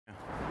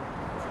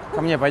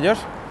Ко мне пойдешь?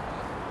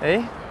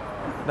 Эй,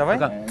 давай.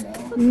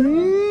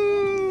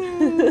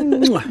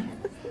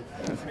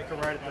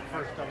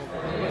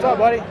 What's up,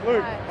 buddy?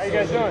 Luke, how you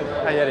guys doing?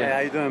 Hi, Eddie. Hey, how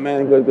you doing,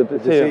 man? Good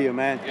to see you,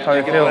 man. How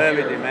you Thank you feel? for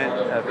everything,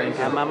 man. Yeah, thank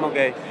you. I'm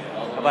okay.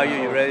 How about you?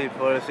 You ready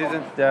for the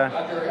season?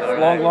 Yeah,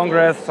 long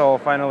rest, so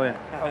finally.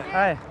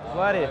 Hi,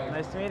 Vladi,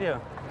 nice to meet you.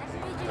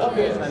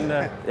 And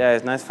yeah,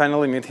 it's nice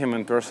finally meet him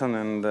in person.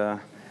 And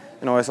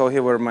you know, I saw he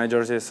wear my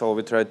jersey, so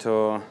we tried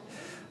to.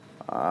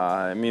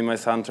 Me and my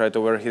son tried to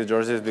wear his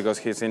jerseys because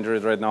he's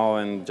injured right now,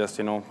 and just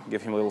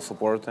give him a little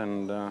support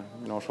and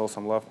show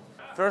some love.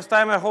 First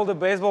time I hold a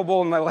baseball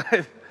ball in my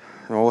life.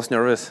 I was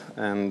nervous,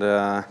 and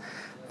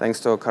thanks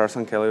to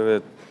Carson Kelly,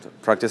 we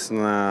practiced in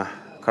the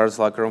Cards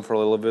locker room for a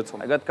little bit. So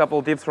I got a couple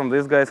of tips from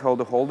these guys how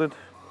to hold it,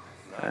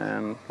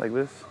 and like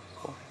this.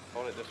 So.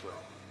 Hold it this way.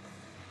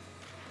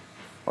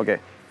 Okay.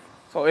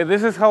 So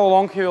this is how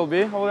long he will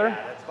be over there?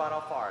 Yeah, that's about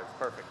how far. It's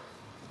perfect.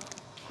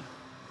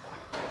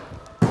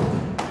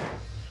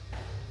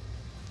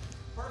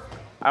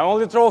 I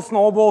only throw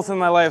snowballs in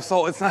my life,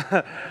 so it's not.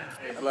 Hello,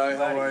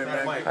 how are you,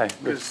 man? Hi,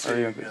 good. How are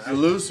you? You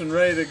loose and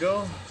ready to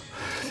go?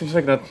 Seems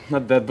like not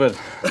that bad.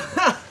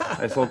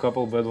 I saw a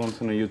couple bad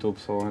ones on YouTube,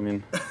 so I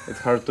mean, it's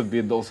hard to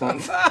beat those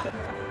ones.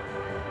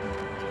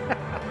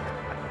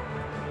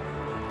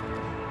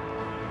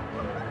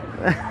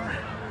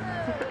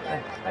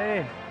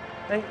 Hey.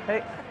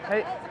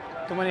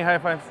 Too many high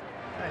fives.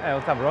 Hey,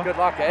 what's up, bro? Good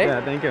luck, eh?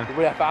 Yeah, thank you. Did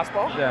we have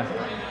fastball? Yeah.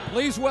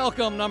 Please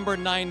welcome number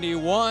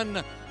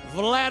 91,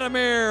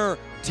 Vladimir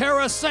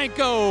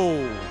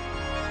Tarasenko.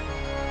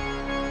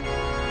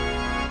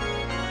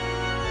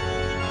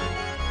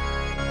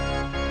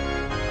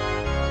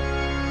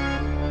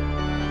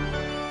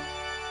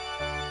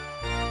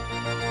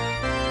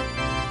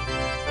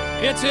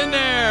 It's in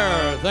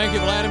there. Thank you,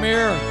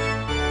 Vladimir.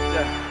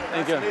 Yeah,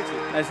 thank you.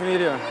 Nice to meet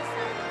you. Hey,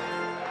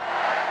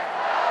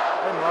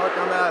 Mark,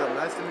 I'm Adam.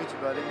 Nice to meet you,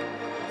 buddy.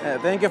 Yeah,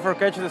 thank you for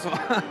catching this one.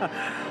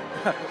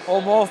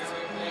 Almost.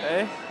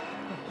 Hey.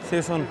 See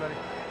you soon.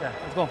 Yeah,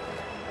 let's go.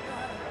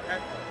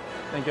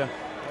 Thank you.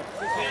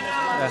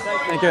 Yeah,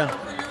 thank you.